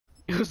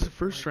It was the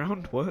first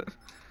round? What?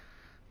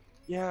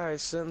 Yeah, I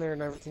was sitting there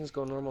and everything's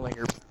going normal. I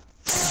hear,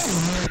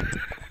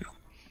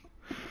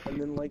 and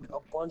then like a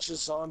bunch of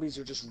zombies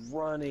are just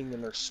running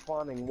and they're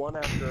spawning one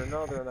after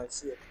another, and I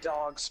see a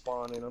dog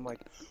spawn, and I'm like,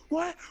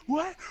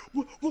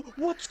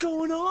 what's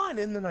going on?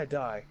 And then I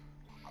die.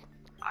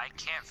 I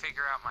can't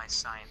figure out my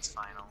science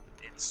final.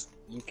 It's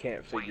You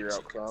can't figure way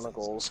out too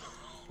Chronicles.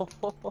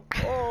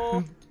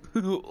 Oh.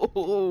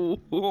 Oh.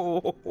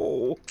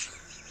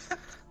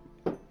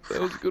 That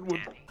was a good one.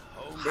 Danny.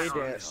 Hey, I don't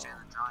Dan. understand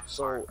the drawing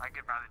So, part. I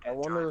could probably do I the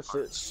wonder drawing if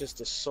part. it's just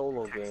a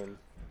solo game.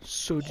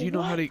 So do you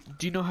know how to get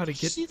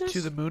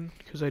to the moon?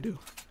 Because I do.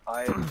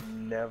 I've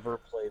never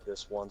played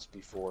this once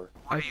before.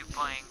 What are you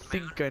playing? I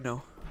think I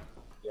know.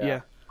 Yeah.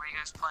 Yeah. What are you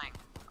guys playing?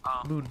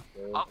 Moon.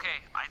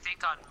 Okay, I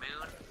think on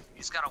Moon, you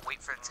just gotta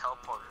wait for the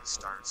teleporter to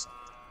start or something.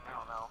 I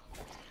don't know.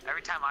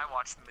 Every time I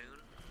watch Moon,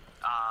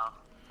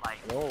 like,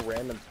 No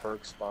random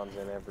perk spawns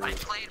in every. I've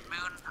played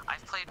Moon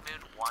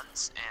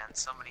once, and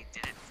somebody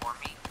did it for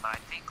me, but I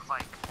think,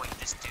 like, what you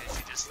just do is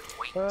you just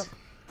wait. Maybe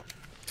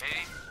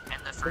in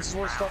the This first is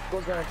where round. stuff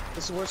goes down.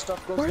 This is where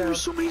stuff goes Why are down. there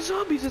so many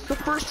zombies? It's the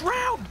first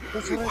round!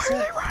 That's what I Why are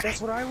said. they running?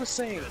 That's what I was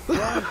saying.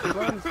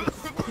 Run.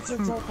 Get to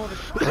the teleporter.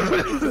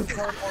 Get to the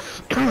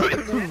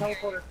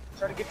teleporter.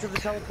 Try to get to the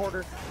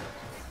teleporter.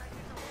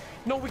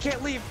 No, we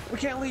can't leave. We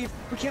can't leave.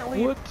 We can't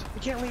leave. What? We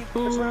can't leave.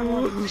 That's round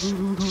one.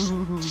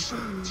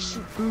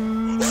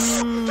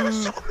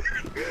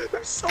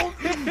 There's so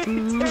many.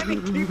 Danny,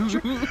 keep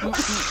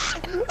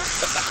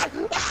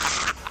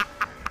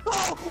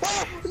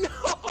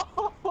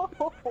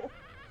no!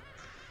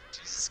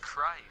 Jesus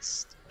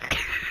Christ.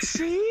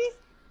 See?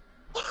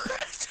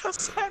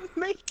 Does that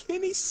make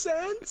any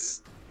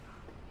sense?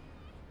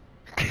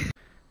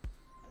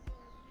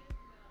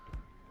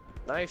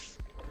 Knife.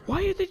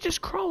 Why are they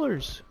just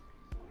crawlers?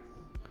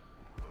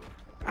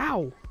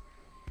 Ow!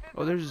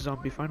 Oh, there's a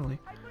zombie finally.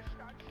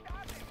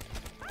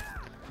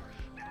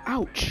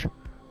 Ouch!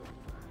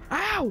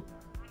 Ow!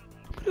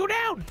 I'm gonna go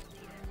down!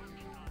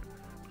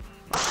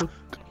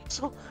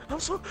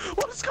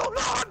 What is going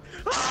on?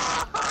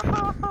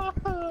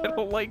 I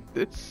don't like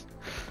this.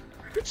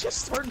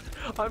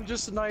 I'm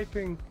just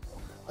sniping.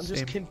 I'm just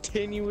Same.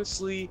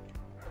 continuously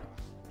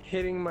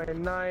hitting my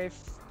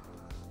knife.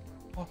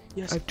 Oh,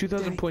 yes. I have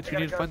 2,000 Danny, points. I We got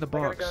need a to find the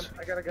gun, box.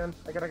 I got a gun.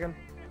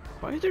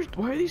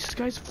 Why are these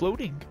guys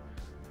floating?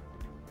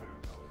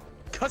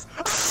 Cause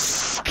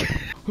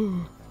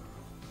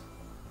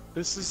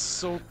this is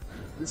so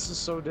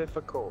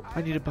difficult.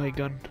 I need to buy a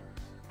gun.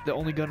 The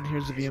only gun here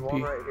is the There's VMP.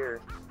 one right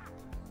here.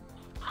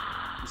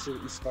 You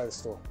should buy the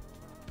store.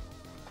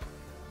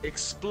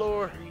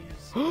 Explore.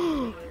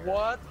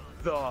 What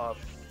the?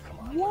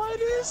 What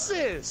is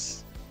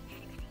this?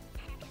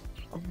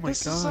 Oh my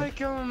This god. is like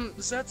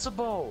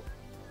Zetsubo.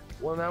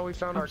 Well, now we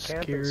found I'm our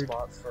camping scared.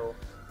 spot, so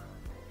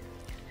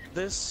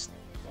this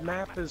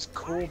map is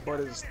cool, but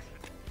is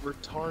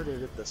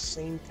retarded at the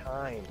same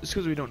time. It's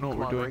because we don't know what Come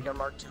we're on, doing. Ray Gun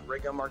Mark 2, Ray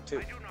Gun Mark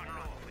 2.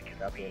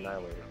 Got me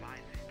annihilated.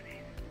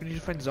 We need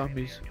to find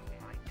zombies.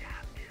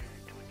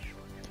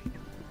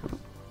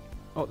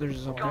 Oh, there's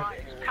a zombie. Guys,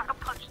 gotta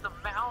punch the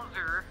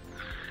Mauser.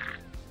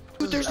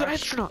 Dude, there's an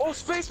astronaut! Oh,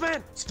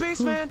 Spaceman!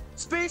 Spaceman!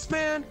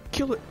 Spaceman!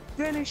 Kill it!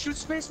 Danny, shoot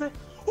Spaceman!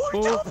 Oh, he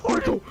Oh,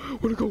 where'd it go?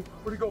 teleported! Where'd it go?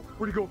 Where'd he go?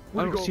 Where'd he go? I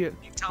Where'd he don't go? see it.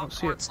 He I don't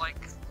see it. teleports, like,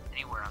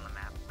 anywhere on the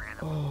map,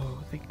 randomly.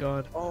 Oh, thank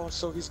god. Oh,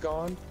 so he's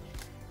gone?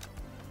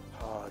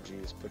 Oh,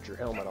 jeez. Put your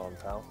helmet on,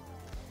 pal.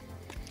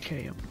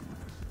 Okay,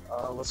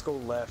 Let's go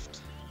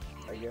left,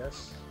 I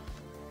guess.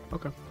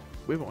 okay.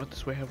 We haven't went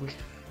this way, have we?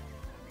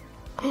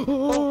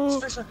 Oh,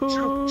 Spaceman! Shoot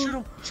him! Shoot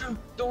him! Shoot him!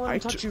 Don't let him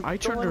touch you! I Don't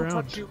turned let him around.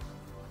 touch you!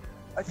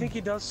 I think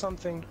he does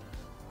something.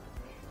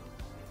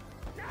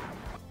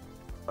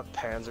 A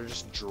Panzer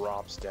just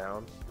drops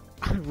down.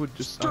 I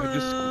just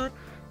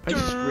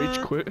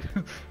rage quit.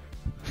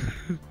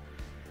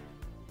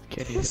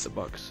 Can't hit the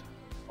box.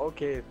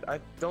 Okay, I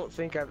don't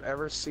think I've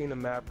ever seen a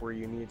map where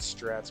you need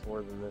strats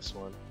more than this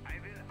one.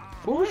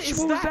 What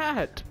was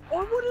that?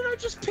 What did I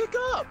just pick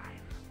up?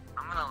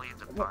 I'm gonna leave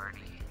the party.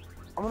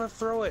 I'm gonna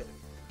throw it.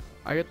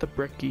 I got the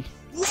brekkie.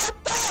 What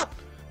the?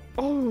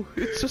 Oh,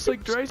 it's just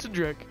like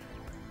Dreisendreck.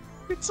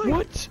 It's like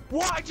What?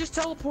 What? I just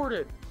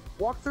teleported.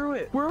 Walk through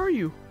it. Where are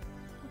you?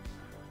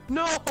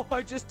 No,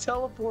 I just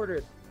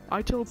teleported.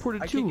 I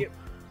teleported I too. can get.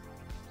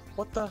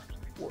 What the?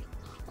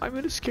 I'm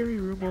in a scary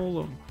room all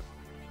alone.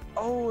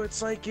 Oh,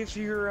 it's like if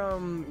you're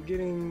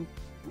getting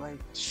like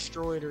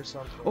destroyed or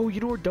something. Oh, you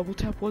know where double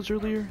tap was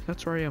earlier?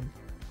 That's where I am.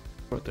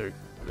 What they're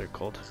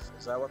called.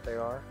 Is that what they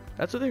are?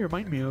 That's what they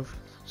remind me of.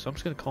 So I'm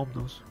just gonna call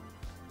them those.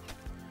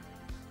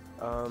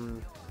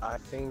 I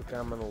think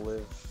I'm gonna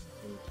live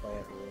in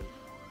plant room.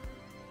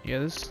 Yeah,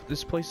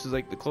 this place is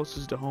like the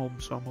closest to home,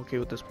 so I'm okay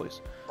with this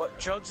place. But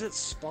jugs at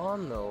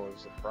spawn though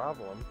is the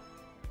problem.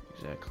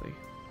 Exactly.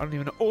 I don't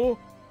even know. Oh,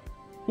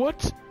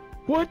 what?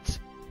 What?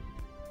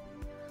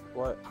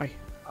 What? Hi.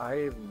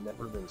 I've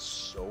never been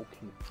so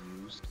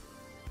confused.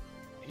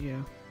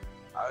 Yeah.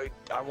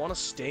 I want to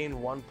stay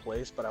in one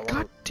place, but I want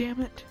God to.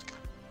 damn it.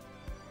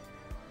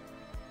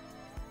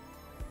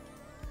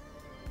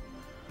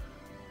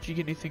 Did you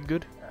get anything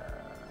good?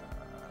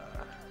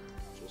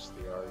 Just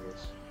the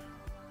Argus.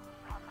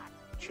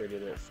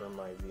 Traded it for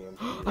my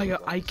VMP. I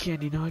got eye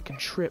candy, now I can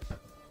trip.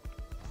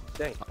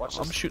 Dang, watch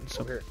I'm this. shooting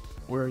some. Over here.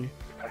 Where are you?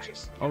 Watch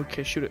this.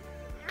 Okay, shoot it.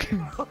 Do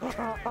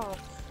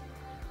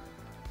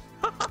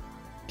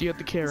you have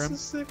the KRM? This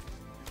is sick.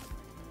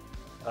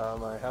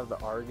 I have the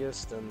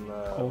Argus and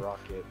the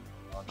rocket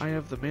launcher. I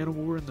have the Man of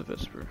War and the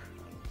Vesper.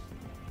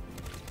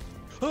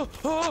 I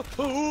got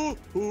a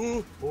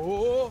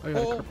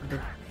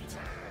Carpenter.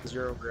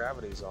 Zero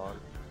gravity's on.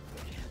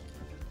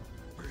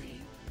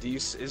 Do you?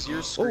 Is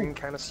your screen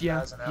kind of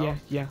spazzing out?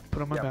 Yeah.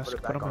 Put on my mask.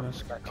 Put on my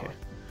mask. Okay.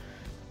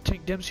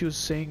 Tank Dempsey was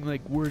saying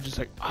like words just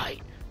like I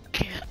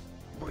can't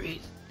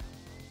breathe.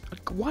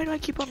 Like, why do I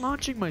keep on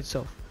launching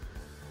myself?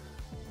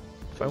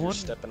 If I You're want,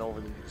 stepping over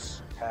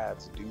these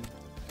pads, dude.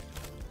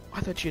 I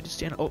thought you had to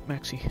stand. Oh,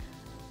 Maxi.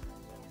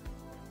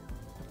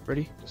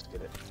 Ready? Just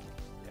get it.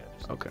 Yeah.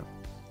 Just Okay.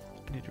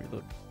 I need to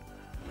reload.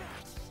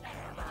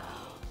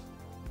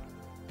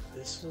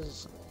 This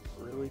is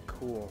really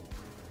cool.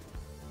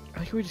 I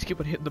think we just keep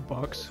on hitting the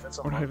box. If it's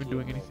a We're not even monkey,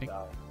 doing it'll anything.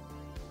 die.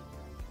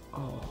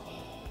 Oh.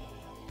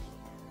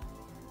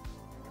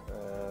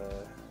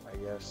 I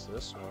guess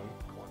this one.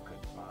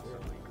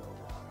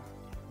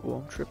 Oh,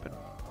 I'm tripping.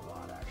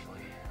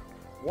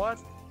 What?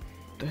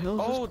 The hell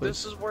is Oh, this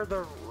place? this is where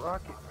the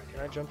rocket. Can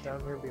I jump down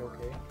here and be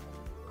okay?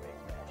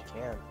 I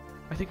can.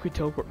 I think we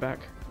teleport back.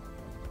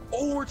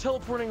 Oh, we're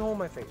teleporting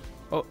home, I think.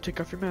 Oh,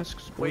 take off your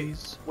masks,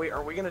 please. Wait,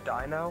 are we gonna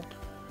die now?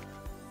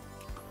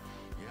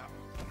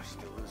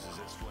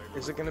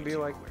 Is it gonna be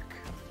like...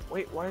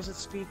 Wait, why is it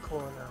speed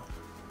cola now?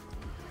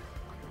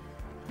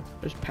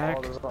 There's pack.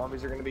 Oh, those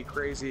zombies are gonna be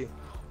crazy.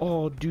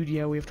 Oh, dude,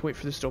 yeah, we have to wait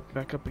for this to open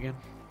back up again.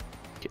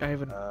 Okay, I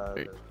haven't.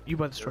 You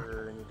by the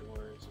store.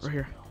 Right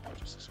here.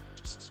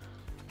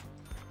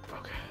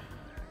 Okay.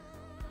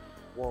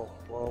 Whoa.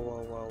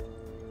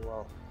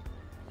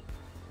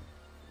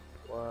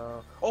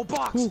 Wow. Oh,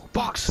 box! Ooh,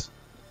 box!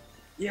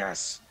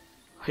 Yes!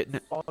 Hitting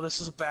it. Oh,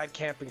 this is a bad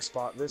camping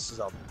spot. This is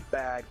a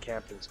bad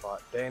camping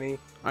spot. Danny,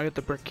 I got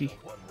the brick key.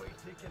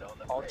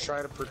 I'll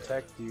try to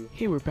protect you.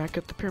 Hey, we're back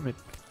at the pyramid.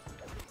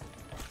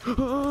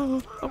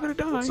 I'm gonna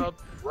die. What's up,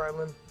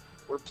 Rylan?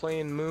 We're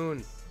playing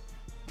Moon.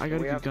 I got a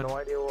We good have gun. no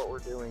idea what we're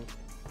doing.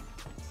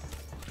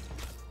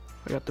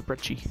 I got the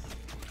brecci.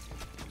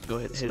 Go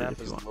ahead and This hit it map if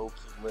you is want.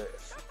 low-key lit.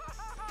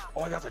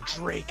 Oh, I got the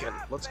Draken.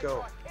 Let's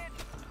go.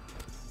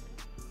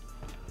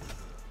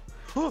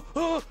 What?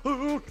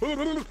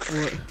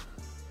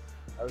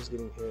 I was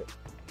getting hit.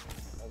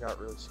 I got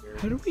really scared.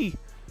 How do we?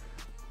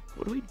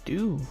 What do we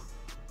do?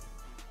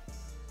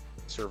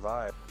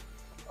 Survive.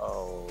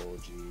 Oh,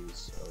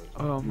 jeez.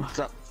 What's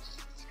up?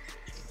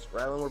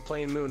 Rylan, we're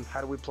playing Moon.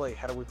 How do we play?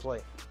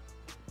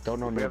 Don't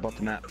know nothing about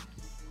the map.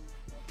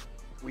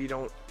 We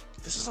don't...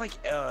 This is like,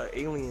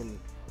 alien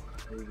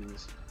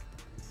movies.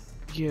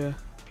 Yeah.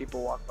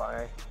 People walk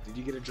by. Did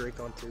you get a Drake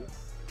on too?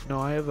 No,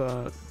 I have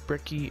a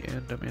brecci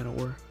and a Man of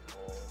War.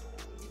 Oh,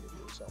 we need to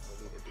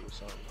do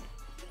something.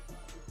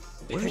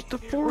 Where's the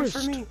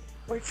forest?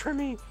 Wait for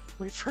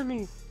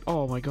me!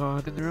 Oh my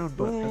god, in their own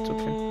butt. That's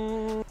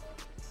okay.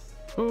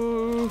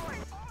 Oh.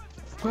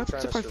 What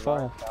happens if I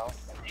fall?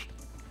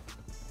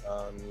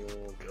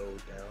 You'll go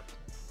down.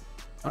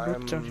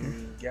 I'm down here.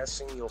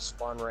 Guessing you'll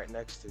spawn right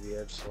next to the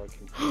edge so I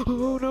can...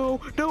 Oh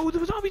no,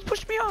 the zombies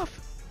pushed me off!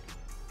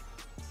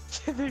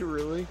 Did they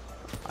really?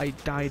 I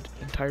died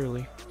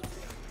entirely.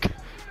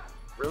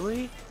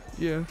 Really?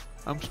 Yeah,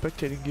 I'm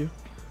spectating you.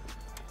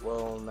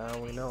 Well, now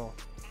we know.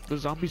 The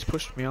zombies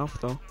pushed me off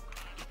though.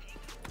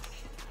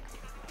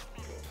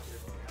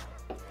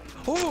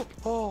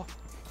 Oh!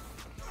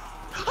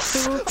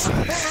 It's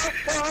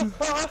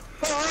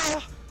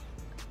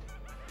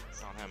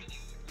on him.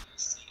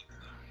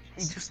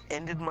 He just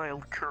ended my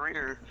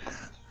career.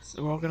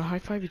 We're all gonna high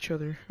five each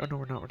other. Oh no,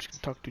 we're not. We're just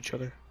gonna talk to each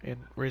other and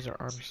raise our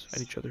arms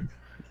at each other.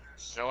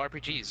 No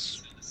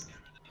RPGs.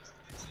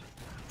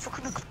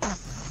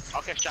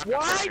 Okay, shotgun.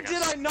 Why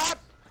did I not?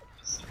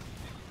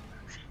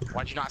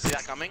 Why'd you not see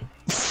that coming?